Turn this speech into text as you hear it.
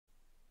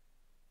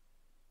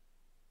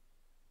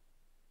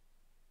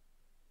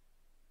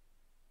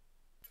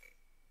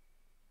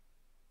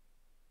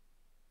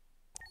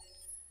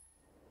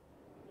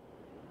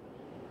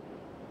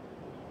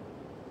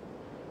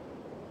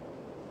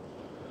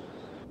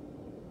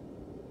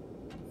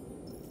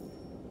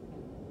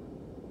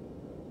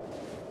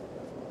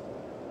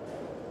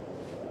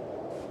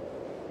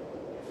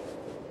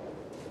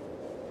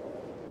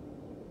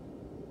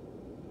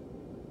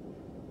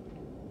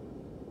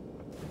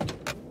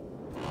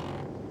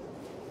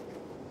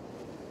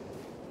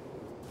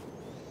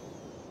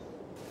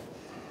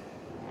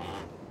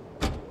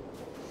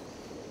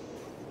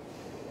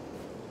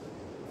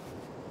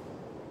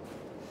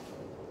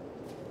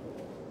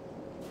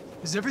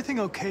Is everything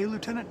okay,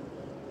 Lieutenant?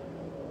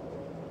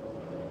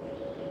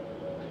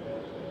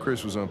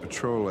 Chris was on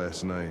patrol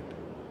last night.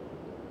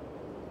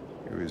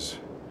 He was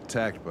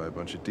attacked by a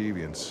bunch of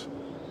deviants.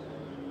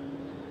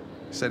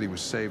 He said he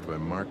was saved by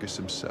Marcus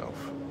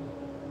himself.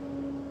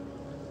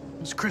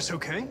 Is Chris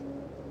okay?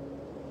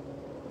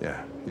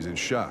 Yeah, he's in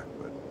shock,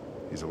 but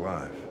he's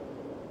alive.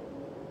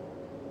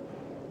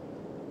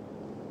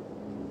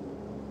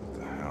 What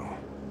the hell?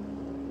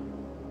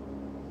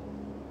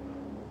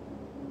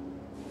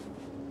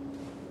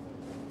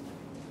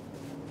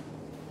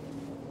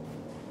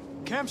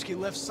 Kamsky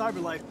left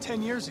CyberLife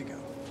 10 years ago.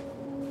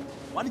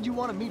 Why did you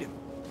want to meet him?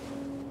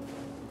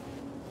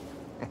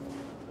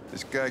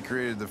 This guy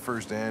created the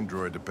first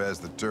android to pass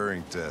the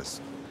Turing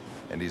test,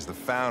 and he's the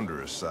founder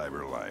of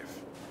CyberLife.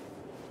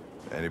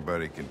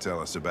 Anybody can tell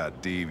us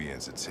about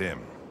deviants, it's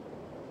him.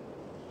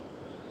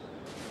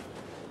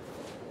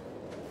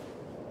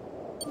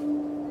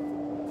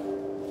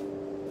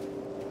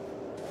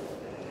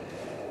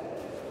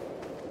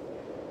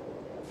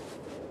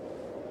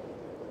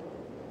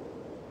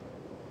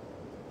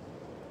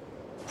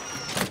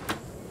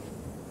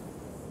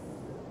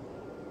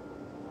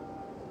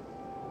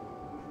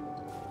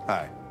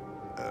 Hi.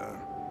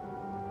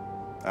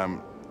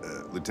 I'm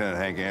Lieutenant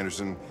Hank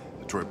Anderson,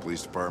 Detroit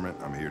Police Department.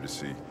 I'm here to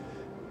see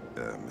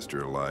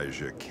Mr.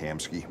 Elijah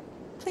Kamsky.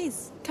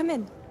 Please, come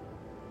in.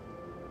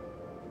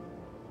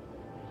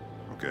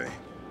 Okay.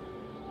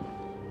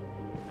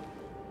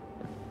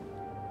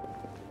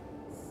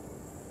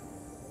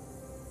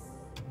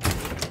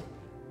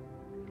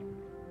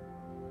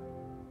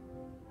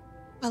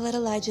 I'll let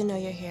Elijah know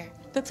you're here,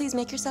 but please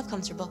make yourself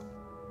comfortable.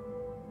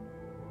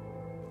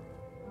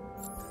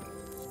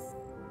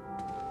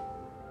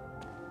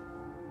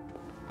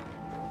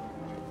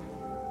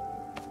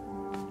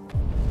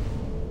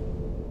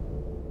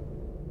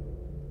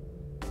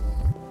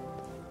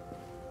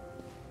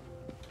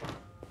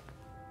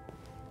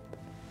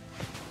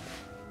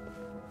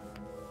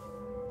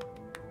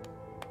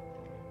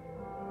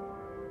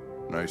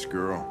 Nice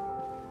girl.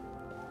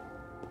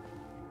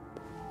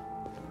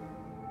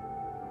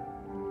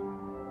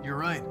 You're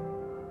right.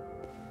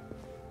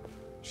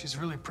 She's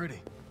really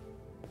pretty.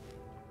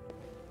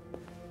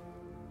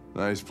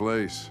 Nice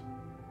place.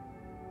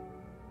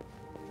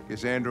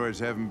 Guess androids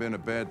haven't been a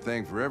bad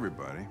thing for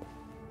everybody.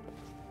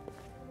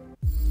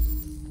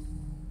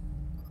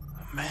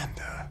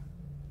 Amanda.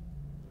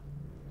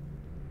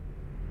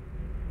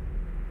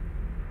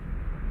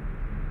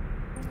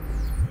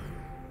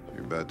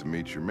 You're about to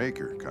meet your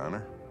maker,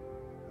 Connor.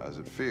 How's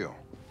it feel?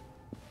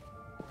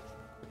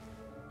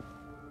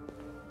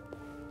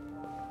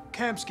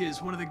 Kamsky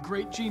is one of the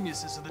great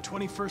geniuses of the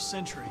 21st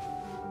century.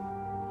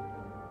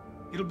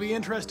 It'll be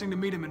interesting to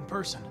meet him in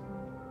person.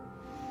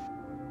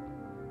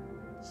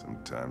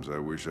 Sometimes I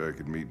wish I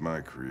could meet my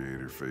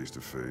creator face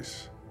to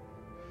face.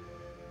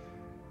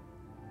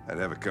 I'd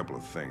have a couple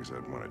of things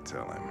I'd want to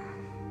tell him.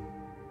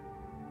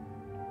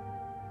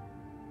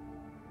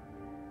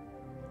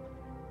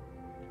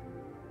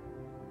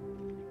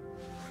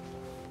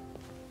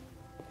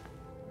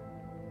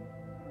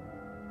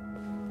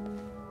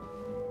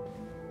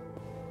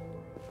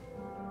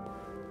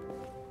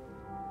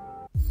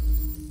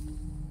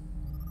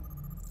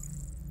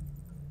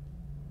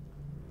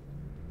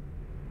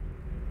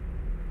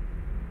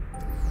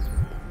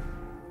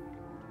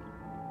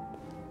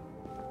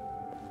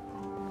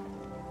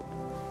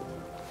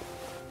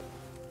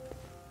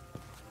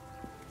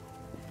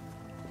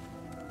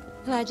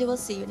 Elijah will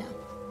see you now.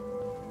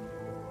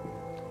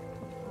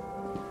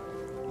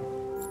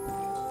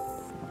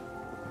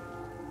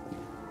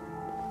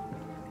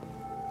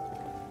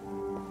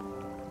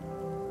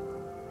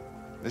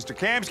 Mr.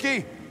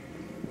 Kamsky?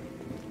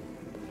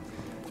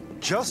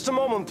 Just a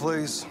moment,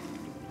 please.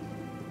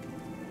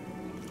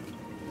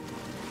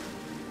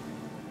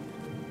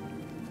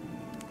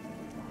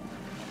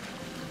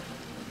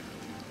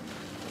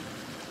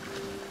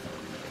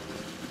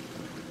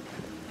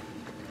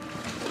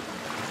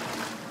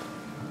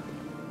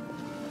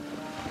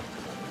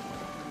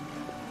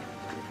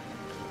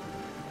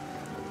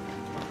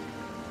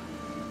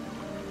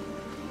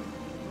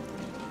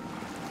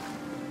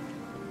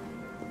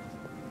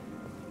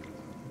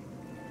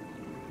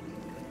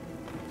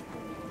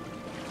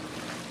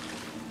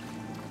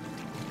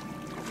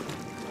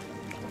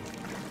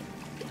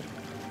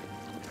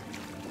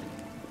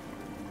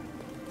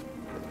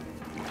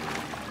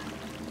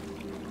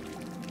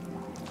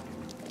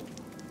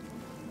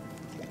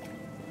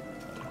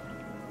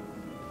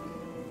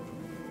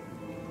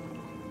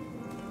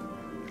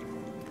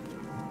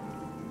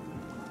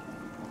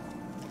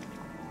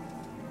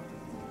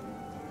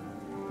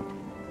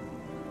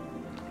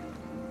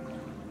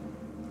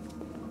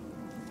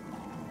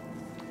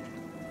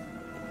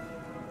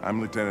 I'm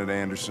Lieutenant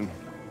Anderson.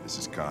 This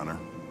is Connor.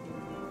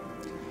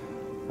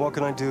 What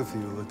can I do for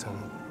you,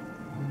 Lieutenant?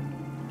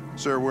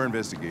 Sir, we're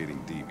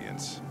investigating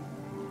deviants.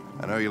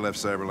 I know you left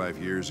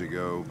CyberLife years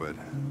ago, but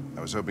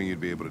I was hoping you'd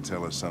be able to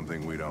tell us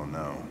something we don't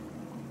know.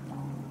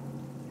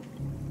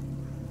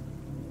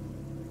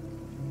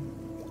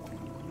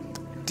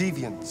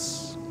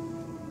 Deviants.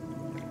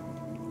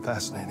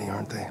 Fascinating,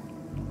 aren't they?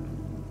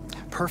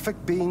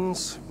 Perfect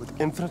beings with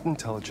infinite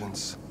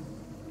intelligence,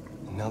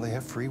 and now they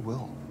have free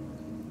will.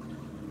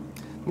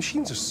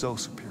 Machines are so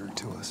superior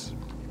to us.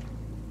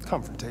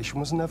 Confrontation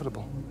was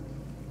inevitable.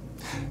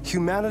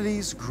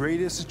 Humanity's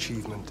greatest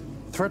achievement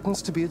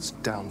threatens to be its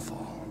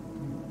downfall.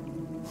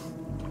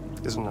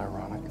 Isn't it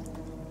ironic?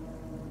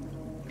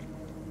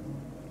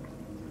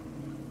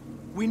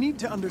 We need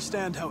to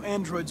understand how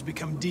androids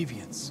become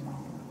deviants.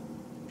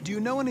 Do you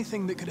know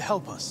anything that could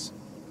help us?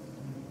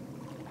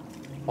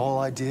 All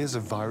ideas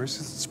of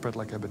viruses that spread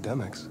like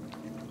epidemics.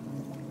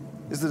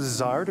 Is the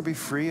desire to be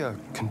free a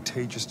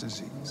contagious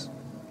disease?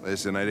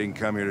 Listen, I didn't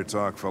come here to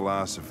talk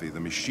philosophy.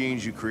 The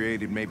machines you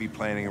created may be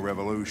planning a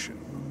revolution.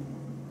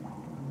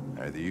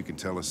 Either you can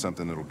tell us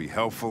something that'll be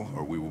helpful,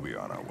 or we will be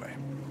on our way.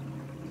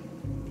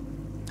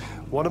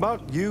 What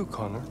about you,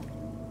 Connor?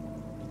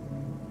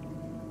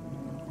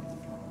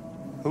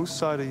 Whose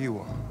side are you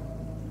on?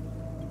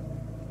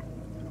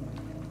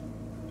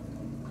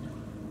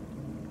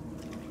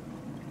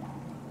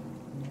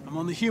 I'm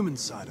on the human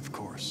side, of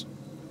course.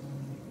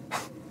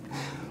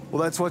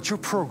 Well, that's what you're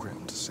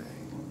programmed to say.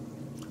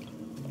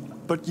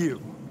 But you.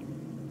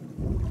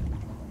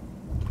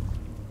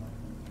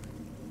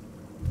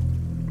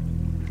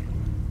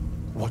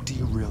 What do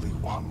you really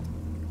want?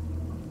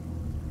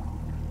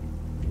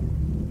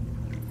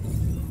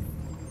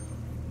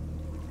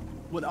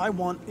 What I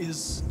want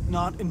is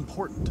not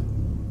important.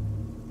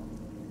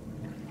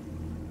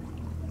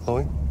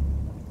 Chloe?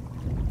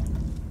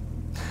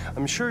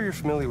 I'm sure you're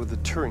familiar with the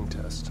Turing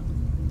test.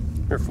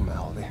 Mere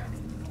formality.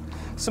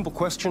 Simple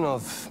question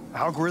of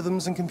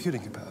algorithms and computing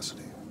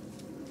capacity.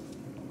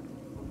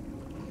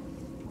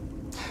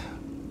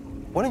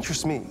 What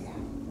interests me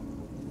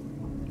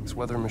is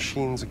whether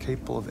machines are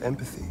capable of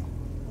empathy.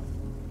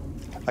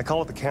 I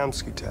call it the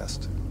Kamsky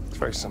test. It's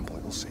very simple,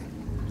 you'll see.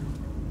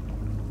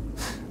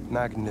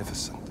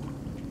 Magnificent,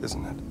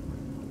 isn't it?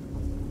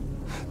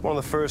 One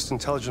of the first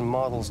intelligent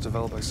models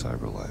developed by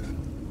CyberLife.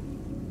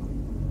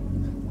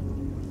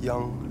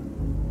 Young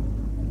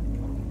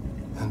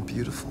and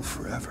beautiful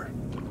forever.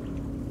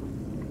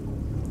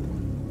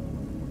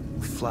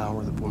 A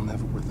flower that will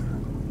never wither.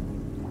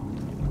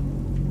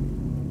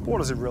 But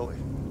what is it really?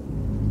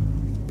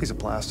 A piece of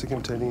plastic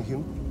imitating a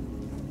human?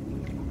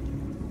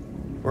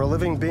 Or a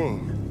living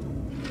being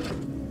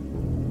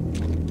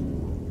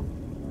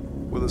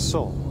with a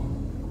soul?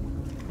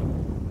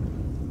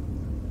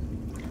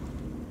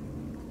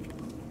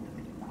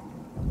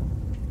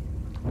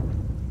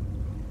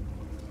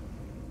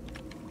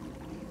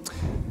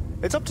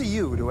 It's up to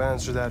you to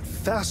answer that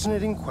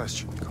fascinating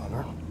question,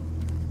 Connor.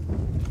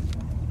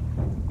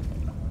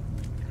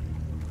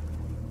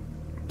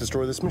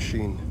 Destroy this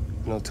machine,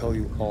 and I'll tell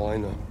you all I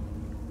know.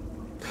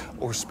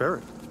 Or spare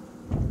it,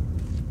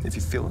 if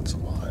you feel it's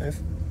alive.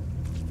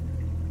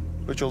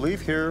 But you'll leave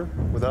here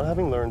without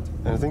having learned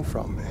anything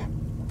from me.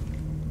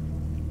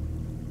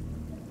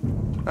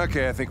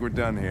 Okay, I think we're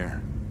done here.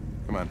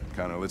 Come on,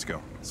 Connor, let's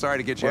go. Sorry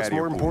to get you out of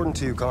here. What's more important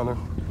to you, Connor?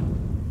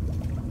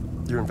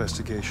 Your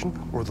investigation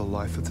or the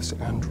life of this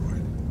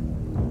android?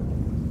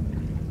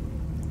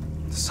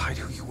 Decide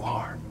who you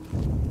are.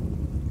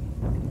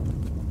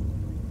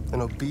 An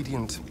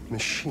obedient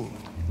machine.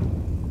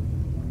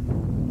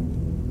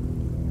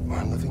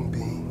 Or a living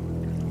being.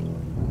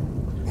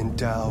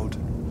 Endowed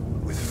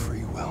with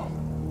free will.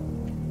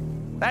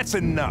 That's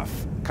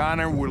enough.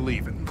 Connor, we're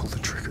leaving. Pull the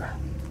trigger.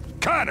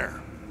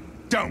 Connor!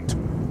 Don't!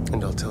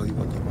 And I'll tell you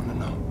what you want to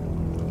know.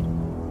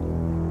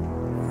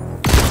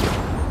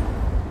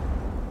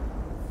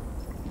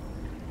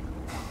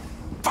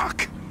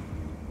 Fuck!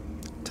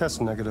 Test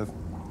negative.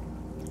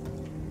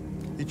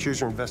 You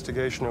choose your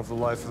investigation over the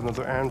life of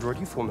another android,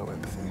 you feel no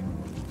empathy.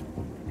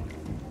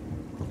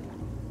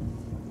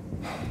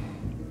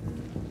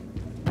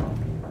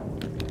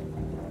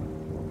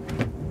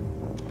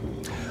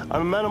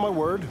 I'm a man of my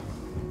word.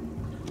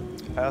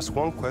 Ask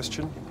one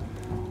question,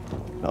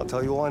 and I'll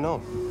tell you all I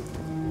know.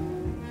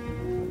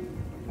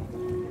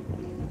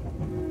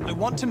 I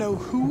want to know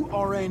who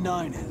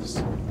RA9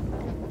 is.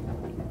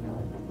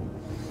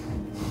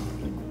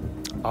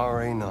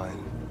 RA9.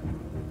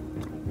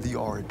 The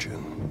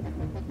origin.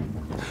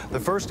 The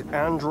first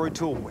android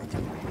to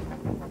awaken.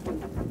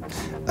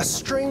 A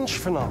strange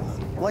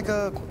phenomenon, like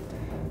a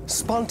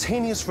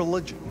spontaneous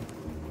religion.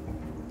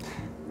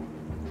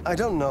 I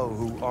don't know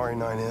who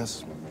RA9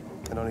 is.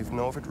 I don't even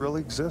know if it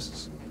really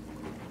exists.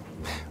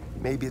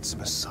 Maybe it's a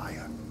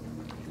messiah.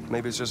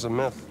 Maybe it's just a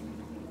myth.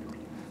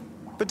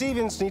 But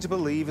deviants need to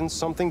believe in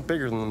something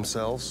bigger than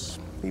themselves,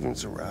 even if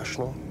it's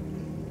irrational.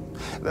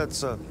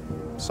 That's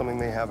something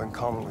they have in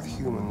common with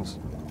humans.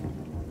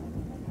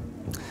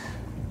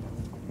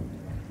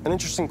 An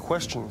interesting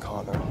question,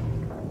 Connor.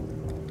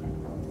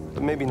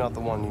 But maybe not the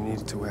one you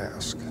needed to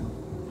ask.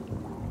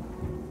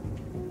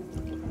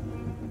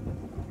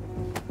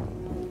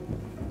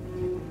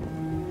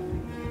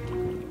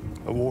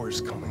 A war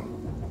is coming.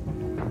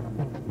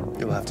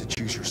 You'll have to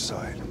choose your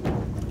side.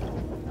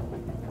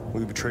 Will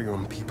you betray your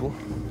own people,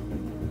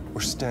 or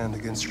stand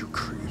against your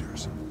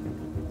creators?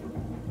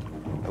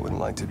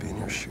 like to be in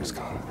your shoes,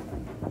 Connor.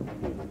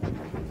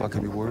 What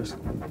could be worse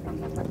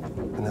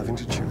than having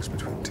to choose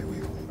between two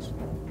evils?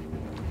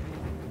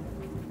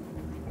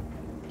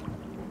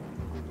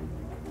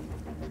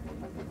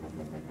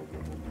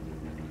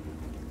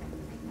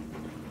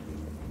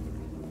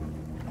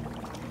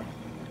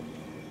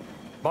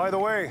 By the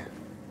way,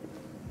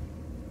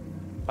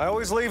 I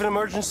always leave an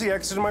emergency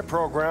exit in my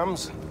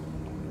programs.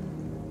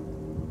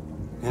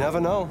 You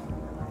never know.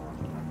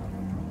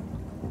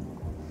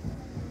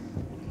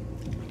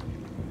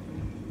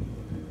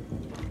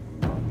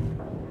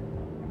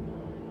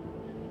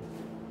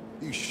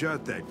 You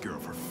shot that girl,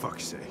 for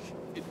fuck's sake.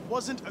 It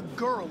wasn't a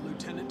girl,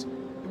 Lieutenant.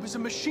 It was a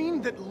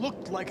machine that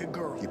looked like a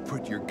girl. You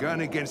put your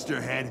gun against her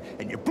head,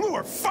 and you blew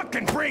her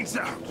fucking brains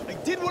out! I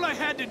did what I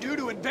had to do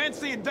to advance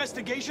the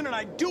investigation, and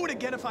I'd do it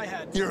again if I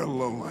had to. You're a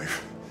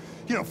lowlife.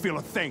 You don't feel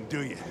a thing,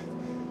 do you?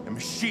 A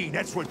machine,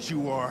 that's what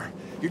you are.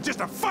 You're just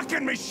a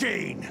fucking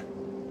machine!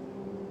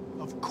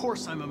 Of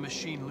course I'm a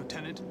machine,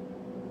 Lieutenant.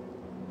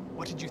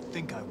 What did you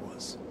think I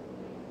was?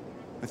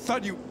 I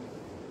thought...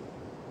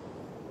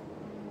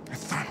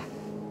 Fuck.